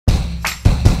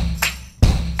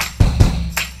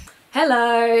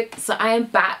Hello! So I am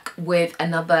back with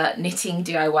another knitting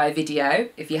DIY video,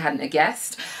 if you hadn't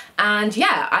guessed. And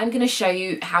yeah, I'm going to show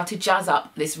you how to jazz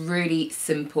up this really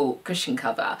simple cushion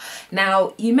cover.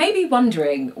 Now, you may be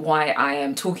wondering why I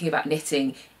am talking about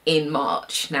knitting in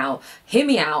March. Now, hear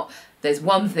me out. There's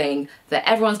one thing that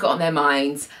everyone's got on their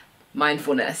minds: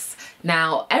 mindfulness.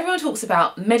 Now, everyone talks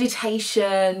about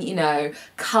meditation, you know,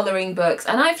 colouring books,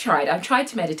 and I've tried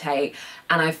to meditate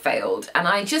and I've failed. And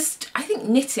I think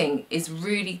knitting is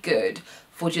really good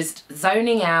for just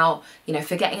zoning out, you know,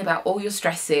 forgetting about all your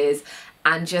stresses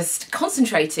and just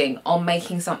concentrating on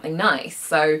making something nice.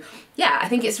 So yeah, I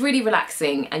think it's really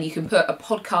relaxing, and you can put a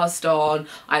podcast on.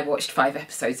 I watched 5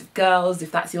 episodes of Girls,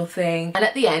 if that's your thing. And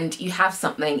at the end, you have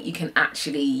something you can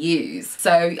actually use.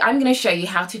 So I'm going to show you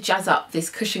how to jazz up this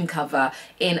cushion cover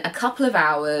in a couple of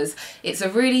hours. It's a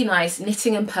really nice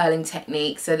knitting and purling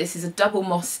technique. So this is a double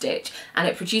moss stitch, and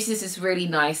it produces this really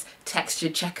nice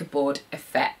textured checkerboard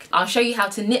effect. I'll show you how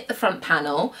to knit the front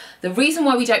panel. The reason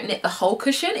why we don't knit the whole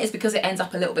cushion is because it ends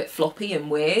up a little bit floppy and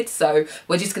weird. So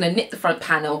we're just going to knit the front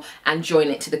panel and join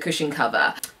it to the cushion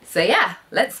cover. So yeah,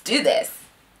 let's do this.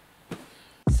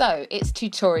 So it's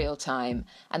tutorial time,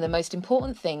 and the most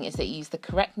important thing is that you use the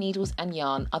correct needles and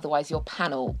yarn, otherwise your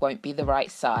panel won't be the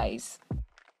right size.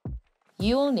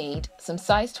 You will need some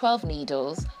size 12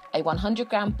 needles, a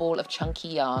 100-gram ball of chunky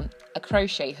yarn, a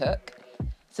crochet hook,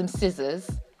 some scissors,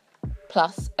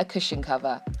 plus a cushion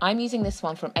cover. I'm using this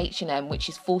one from H&M, which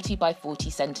is 40 by 40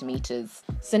 centimeters.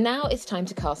 So now it's time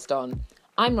to cast on.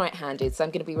 I'm right-handed, so I'm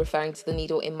going to be referring to the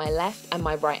needle in my left and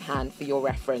my right hand for your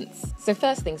reference. So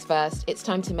first things first, it's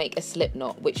time to make a slip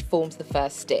knot, which forms the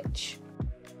first stitch.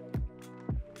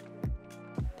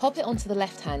 Pop it onto the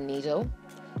left-hand needle,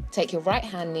 take your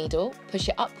right-hand needle, push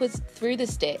it upwards through the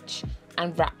stitch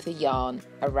and wrap the yarn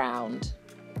around.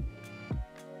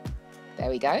 There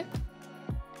we go.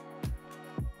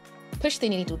 Push the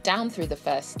needle down through the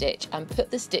first stitch and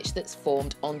put the stitch that's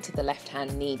formed onto the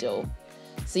left-hand needle.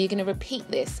 So you're going to repeat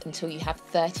this until you have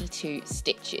 32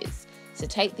 stitches. So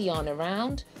take the yarn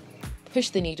around, push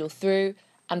the needle through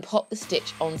and pop the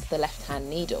stitch onto the left-hand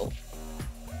needle.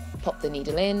 Pop the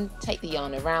needle in, take the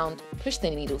yarn around, push the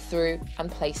needle through and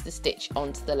place the stitch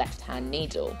onto the left-hand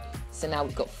needle. So now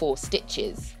we've got 4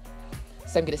 stitches.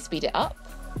 So I'm going to speed it up.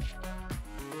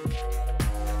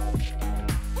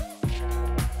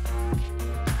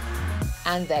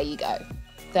 And there you go,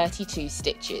 32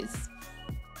 stitches.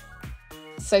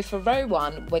 So for row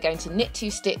 1, we're going to knit 2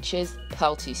 stitches,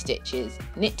 purl 2 stitches,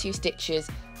 knit 2 stitches,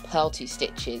 purl 2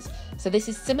 stitches. So this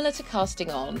is similar to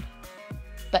casting on,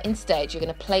 but instead you're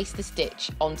going to place the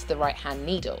stitch onto the right hand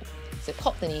needle. So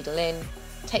pop the needle in,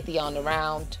 take the yarn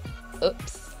around,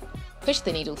 push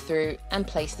the needle through and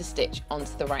place the stitch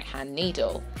onto the right hand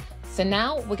needle. So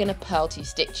now we're going to purl 2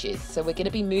 stitches. So we're going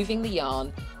to be moving the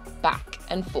yarn back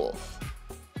and forth,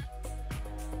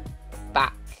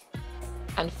 back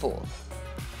and forth.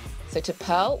 So to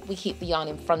purl, we keep the yarn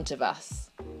in front of us.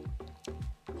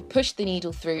 Push the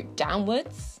needle through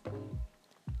downwards,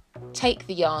 take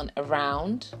the yarn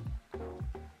around,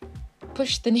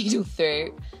 push the needle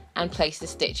through and place the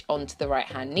stitch onto the right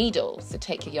hand needle. So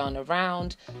take your yarn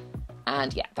around,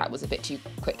 and yeah, that was a bit too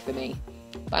quick for me.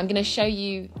 But I'm going to show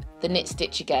you the knit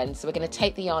stitch again. So we're going to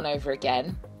take the yarn over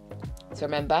again. So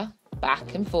remember,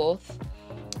 back and forth,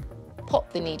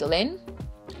 pop the needle in,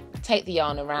 take the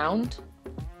yarn around,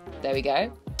 there we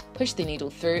go, push the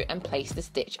needle through and place the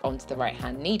stitch onto the right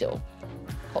hand needle.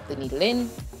 Pop the needle in,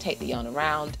 take the yarn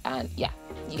around, and yeah,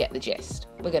 you get the gist.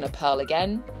 We're going to purl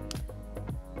again,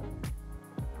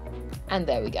 and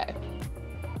there we go.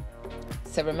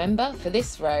 So remember, for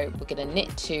this row we're going to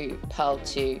knit 2, purl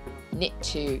 2, knit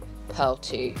 2, purl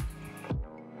 2.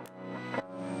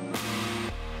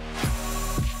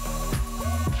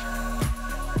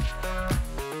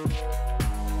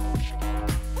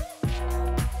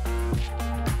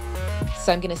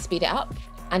 So I'm going to speed it up,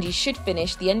 and you should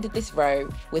finish the end of this row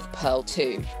with purl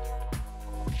 2.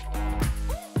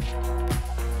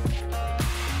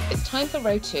 It's time for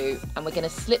row 2, and we're going to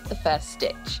slip the first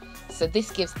stitch. So this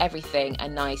gives everything a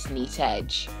nice neat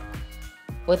edge.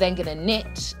 We're then going to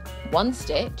knit 1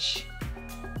 stitch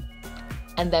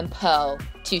and then purl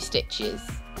 2 stitches.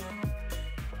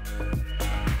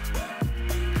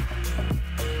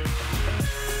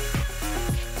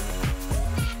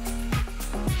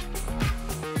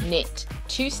 Knit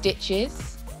 2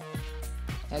 stitches,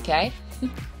 okay?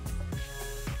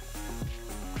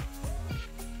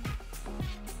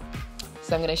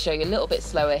 So I'm going to show you a little bit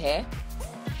slower here.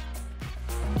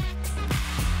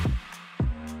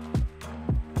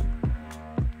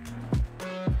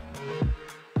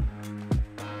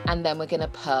 And then we're going to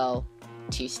purl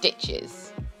 2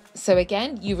 stitches. So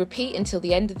again, you repeat until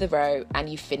the end of the row and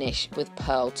you finish with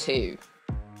purl 2.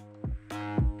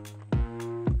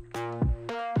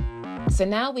 So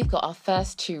now we've got our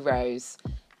first 2 rows,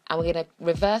 and we're going to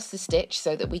reverse the stitch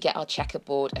so that we get our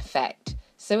checkerboard effect.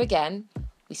 So again,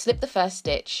 we slip the first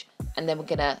stitch and then we're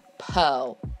going to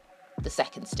purl the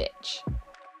second stitch.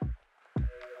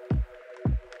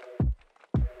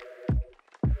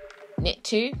 Knit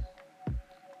 2,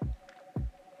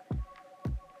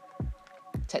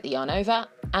 take the yarn over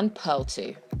and purl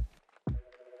 2.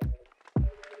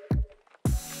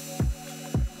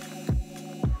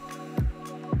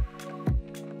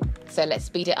 So let's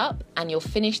speed it up and you'll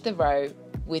finish the row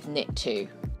with knit 2.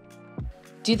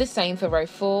 Do the same for row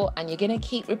 4 and you're going to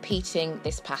keep repeating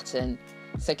this pattern.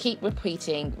 So keep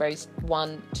repeating rows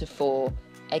 1 to 4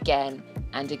 again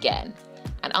and again.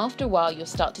 And after a while you'll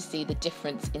start to see the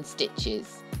difference in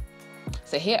stitches.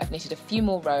 So here I've knitted a few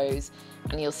more rows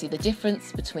and you'll see the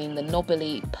difference between the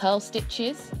knobbly purl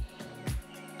stitches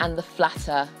and the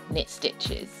flatter knit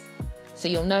stitches. So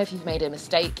you'll know if you've made a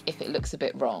mistake if it looks a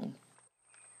bit wrong.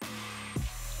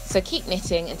 So keep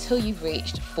knitting until you've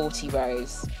reached 40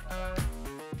 rows.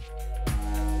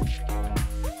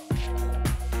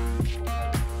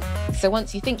 So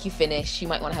once you think you've finished, you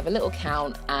might want to have a little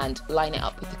count and line it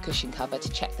up with the cushion cover to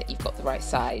check that you've got the right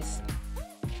size.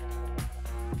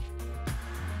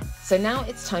 So now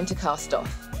it's time to cast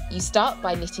off. You start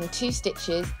by knitting 2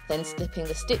 stitches, then slipping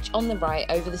the stitch on the right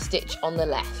over the stitch on the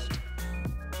left.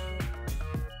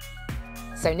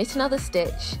 So knit another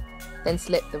stitch, then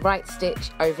slip the right stitch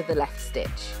over the left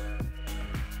stitch.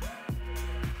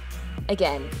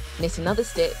 Again, knit another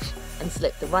stitch and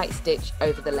slip the right stitch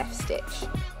over the left stitch.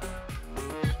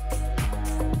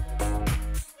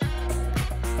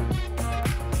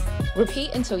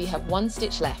 Repeat until you have 1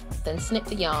 stitch left, then snip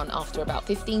the yarn after about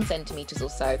 15 centimeters or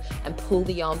so and pull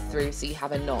the yarn through so you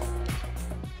have a knot.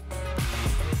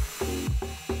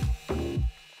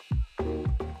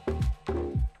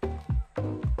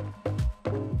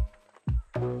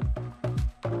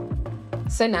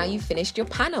 So now you've finished your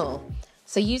panel.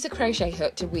 So use a crochet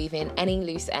hook to weave in any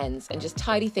loose ends and just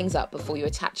tidy things up before you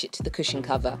attach it to the cushion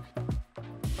cover.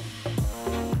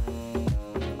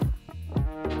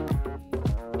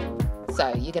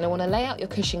 So you're going to want to lay out your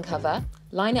cushion cover,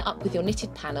 line it up with your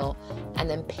knitted panel and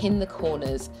then pin the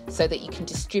corners so that you can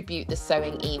distribute the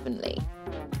sewing evenly.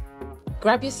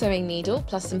 Grab your sewing needle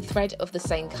plus some thread of the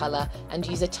same colour and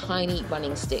use a tiny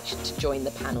running stitch to join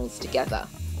the panels together.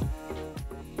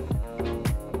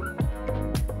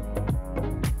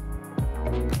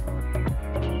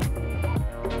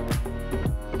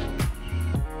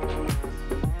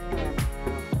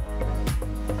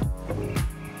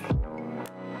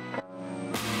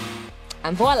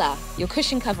 And voila, your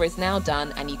cushion cover is now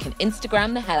done and you can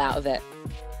Instagram the hell out of it.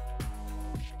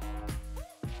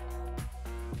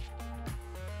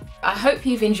 I hope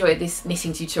you've enjoyed this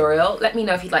knitting tutorial. Let me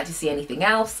know if you'd like to see anything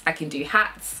else. I can do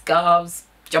hats, scarves,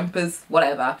 jumpers,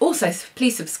 whatever. Also,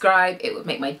 please subscribe, it would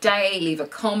make my day. Leave a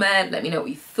comment, let me know what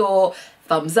you thought,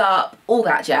 thumbs up, all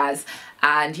that jazz.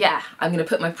 And yeah, I'm gonna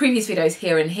put my previous videos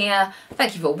here and here.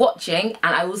 Thank you for watching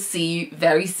and I will see you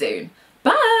very soon.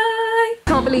 Bye!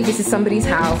 Can't believe this is somebody's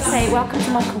house. Hey, welcome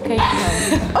to my cooking.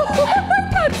 Oh,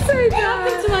 that's so nice.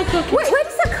 Welcome to my cooking. Wait, where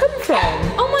does that come from?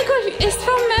 Oh my gosh, it's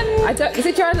from I don't. Is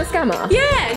it Joanna the Scammer? Yeah.